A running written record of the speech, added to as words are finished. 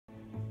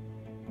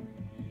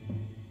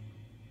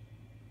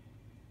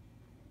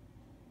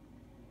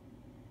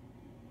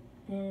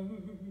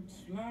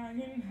Birds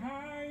flying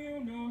high,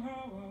 you know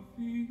how I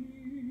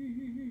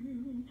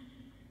feel.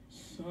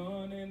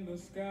 Sun in the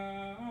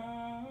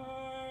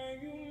sky,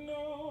 you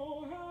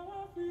know how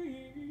I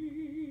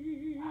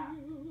feel.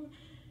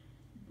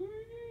 Breeze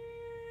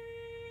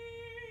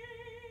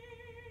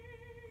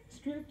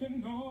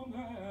drifting on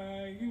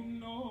by, you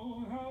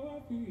know how I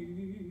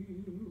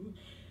feel.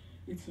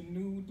 It's a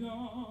new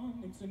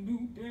dawn, it's a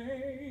new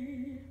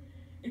day,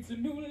 it's a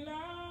new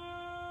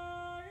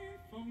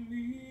life for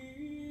me.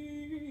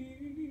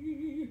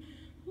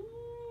 Ooh.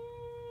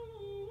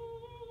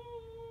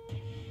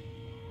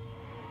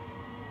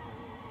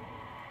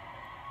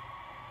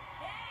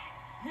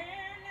 Yeah.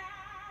 And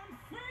I'm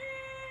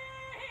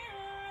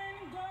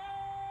feeling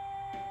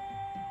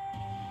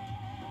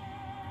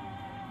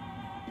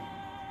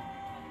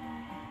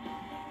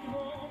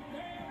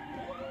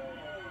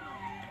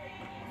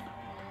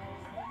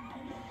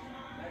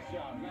Nice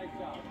job, nice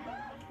job.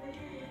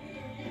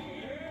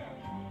 Yeah.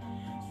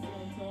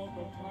 Sons of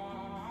the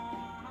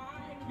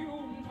pie, you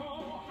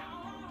know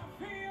how I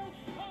feel.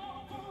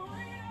 Oh,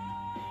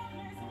 freedom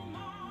is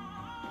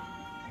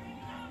mine.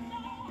 I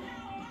know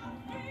how I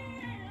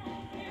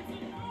feel. It's a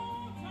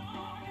new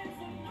dawn, it's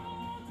a new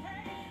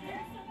day,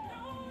 it's a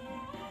new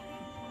life.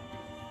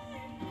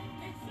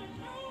 It's a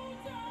new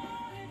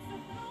dawn, it's a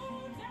new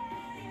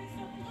day, it's a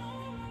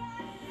new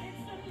life,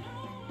 it's a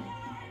new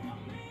life for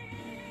me.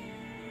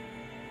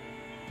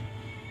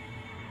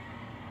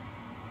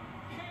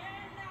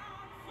 And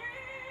I'm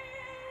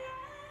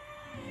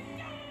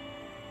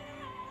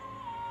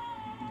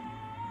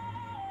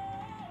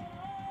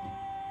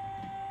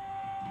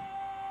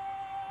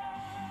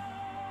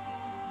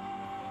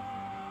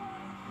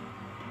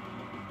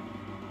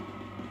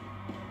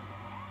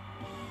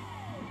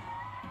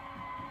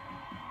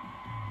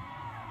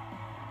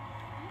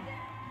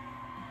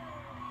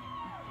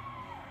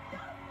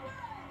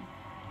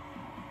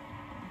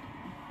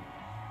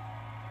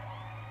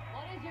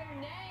What is your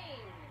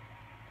name?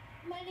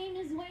 My name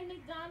is Wayne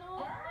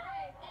McDonald.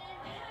 Right.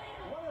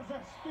 What is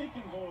that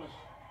speaking voice?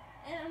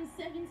 And I'm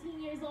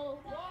 17 years old.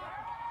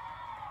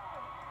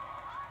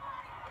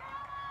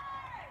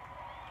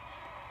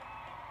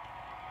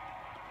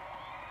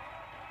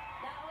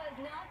 That was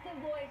not the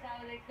voice I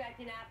was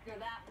expecting after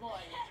that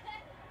voice.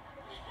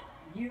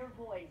 Your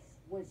voice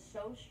was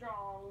so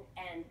strong,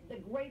 and the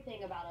great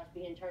thing about us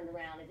being turned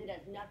around is it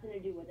has nothing to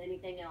do with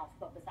anything else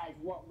but besides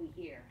what we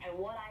hear. And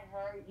what I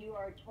heard, you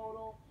are a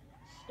total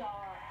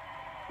star.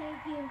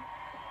 Thank you.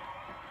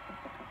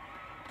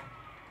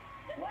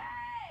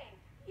 Way!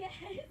 Yes.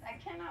 I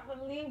cannot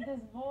believe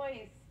this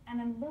voice. And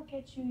then look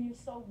at you, you're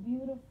so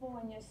beautiful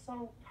and you're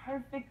so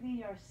perfectly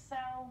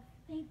yourself.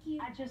 Thank you.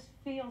 I just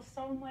feel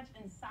so much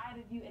inside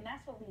of you, and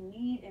that's what we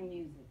need in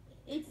music.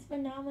 It's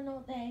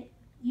phenomenal that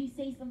you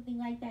say something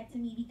like that to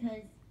me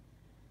because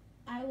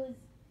I was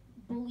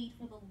bullied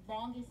for the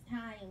longest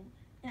time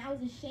and I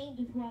was ashamed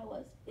of who I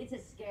was. It's the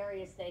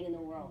scariest thing in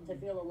the world to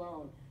feel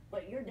alone.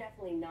 But you're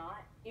definitely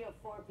not. You have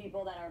 4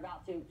 people that are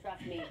about to,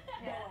 trust me,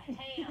 go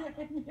ham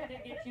to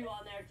get you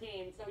on their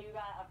team. So you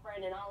got a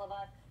friend in all of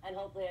us and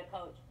hopefully a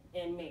coach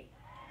in me.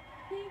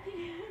 Thank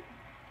you.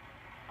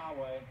 Hi,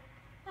 Wade.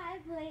 Hi,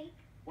 Blake.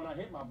 When I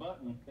hit my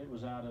button, it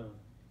was out of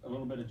a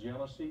little bit of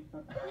jealousy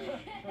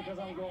because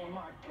I'm going,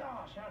 my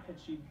gosh, how could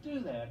she do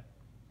that?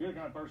 You're the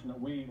kind of person that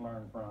we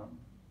learn from.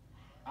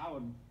 I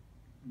would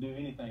do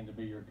anything to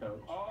be your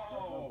coach.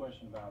 Oh. No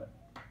question about it.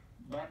 I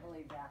But,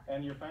 believe that.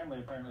 and your family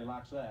apparently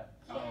likes that.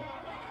 So,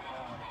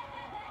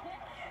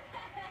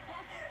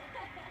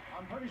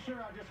 I'm pretty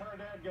sure I just heard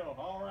Dad go,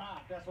 all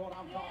right, that's what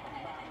I'm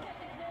talking about.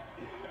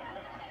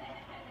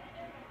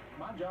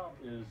 My job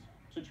is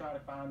to try to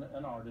find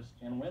an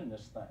artist and win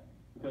this thing.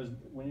 Because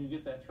when you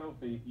get that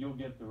trophy, you'll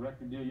get the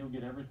record deal, you'll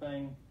get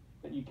everything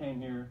that you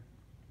came here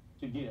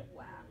to get.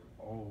 Wow.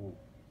 Oh.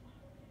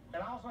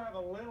 And I also have a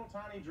little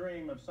tiny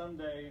dream of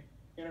someday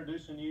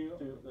introducing you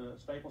to the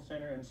Staples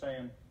Center and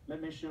saying,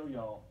 let me show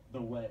y'all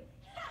the way.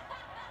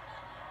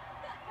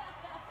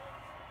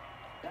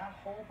 That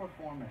whole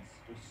performance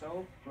was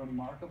so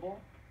remarkable,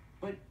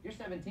 but you're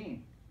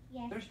 17.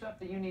 Yes. There's stuff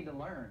that you need to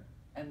learn,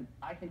 and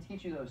I can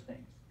teach you those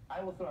things.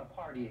 I will throw a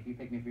party if you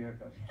pick me for your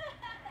coach.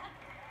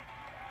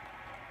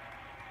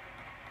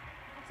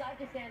 So I have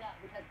to stand up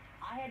because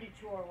I had to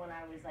tour when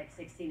I was like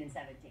 16 and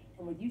 17.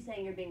 And with you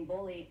saying you're being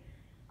bullied,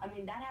 I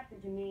mean, that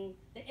happened to me.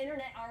 The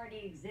internet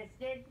already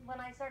existed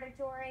when I started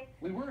touring.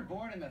 We weren't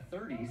born in the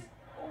 30s.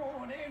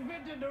 Oh, they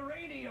invented the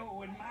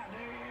radio in my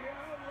day.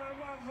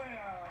 What's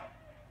that?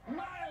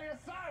 Miley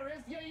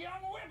Cyrus, you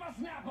young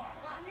whippersnapper.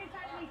 How many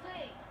times we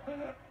sing?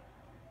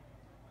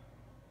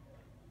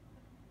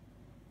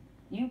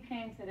 You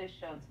came to this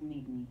show to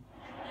meet me.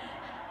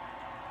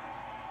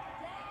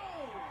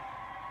 Dang!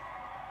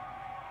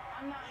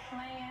 I'm not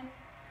playing.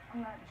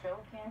 I'm not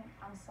joking.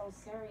 I'm so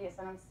serious,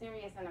 and I'm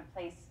serious in a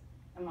place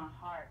in my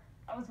heart.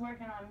 I was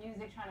working on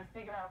music, trying to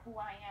figure out who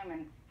I am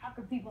and how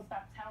could people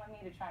stop telling me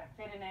to try to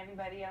fit in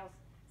everybody else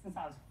since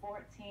I was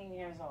 14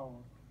 years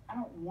old. I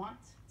don't want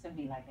to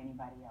be like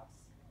anybody else.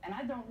 And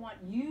I don't want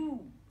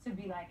you to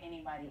be like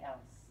anybody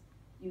else.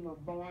 You were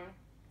born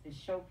to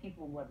show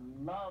people what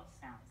love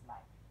sounds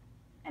like.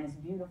 And it's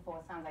beautiful.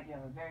 It sounds like you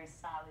have a very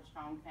solid,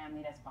 strong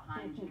family that's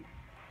behind you.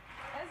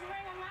 Let's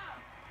bring them out.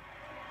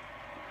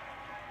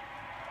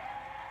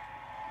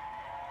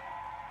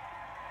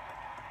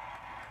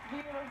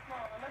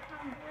 Beautiful. Look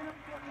how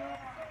beautiful you are.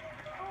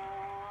 Oh,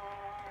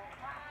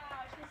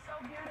 wow. She's so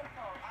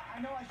beautiful. I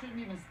know I shouldn't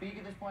even speak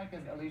at this point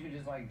because Alicia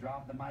just like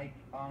dropped the mic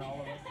on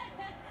all of us.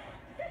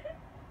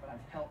 But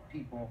I've helped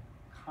people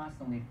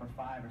constantly for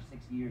 5 or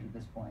 6 years at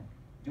this point,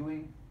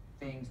 doing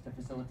things to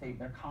facilitate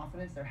their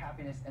confidence, their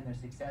happiness, and their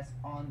success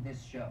on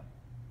this show.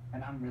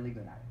 And I'm really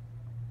good at it.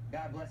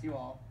 God bless you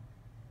all.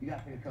 You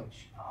gotta pick a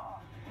coach. Oh.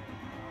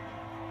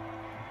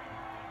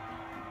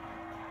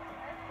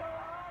 Let's go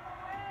all the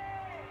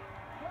way.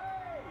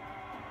 Hey!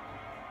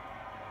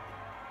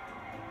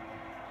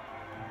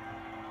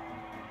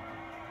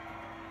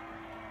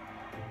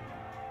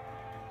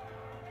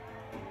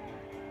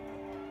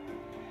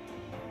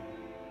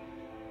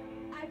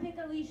 I pick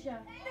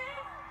Alicia.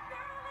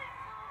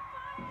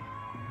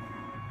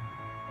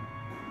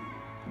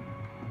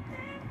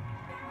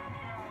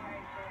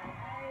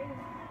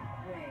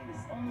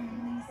 Is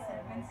only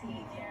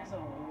 17 years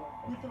old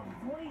with a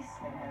voice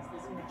that has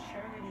this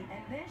maturity.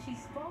 And then she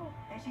spoke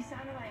and she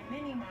sounded like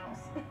Minnie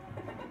Mouse. Got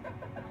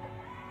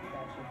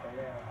you for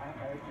real. I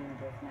heard you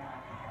just now.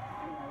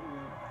 I know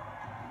you.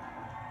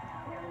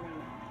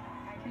 Really,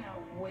 I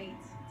cannot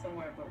wait to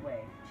work with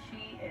Way.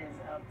 She is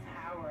a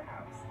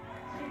powerhouse.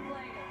 She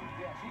played it.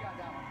 Yeah, she got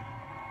that one.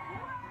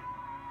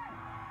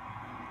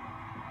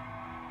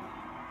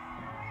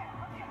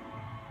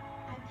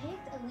 I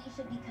picked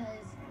Alicia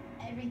because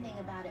everything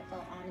about it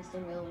felt honest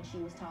and real when she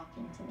was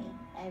talking to me.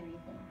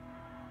 Everything.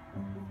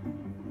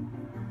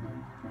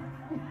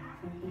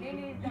 You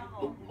need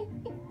double.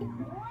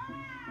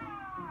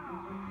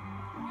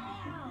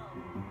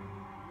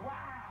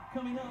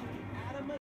 Coming up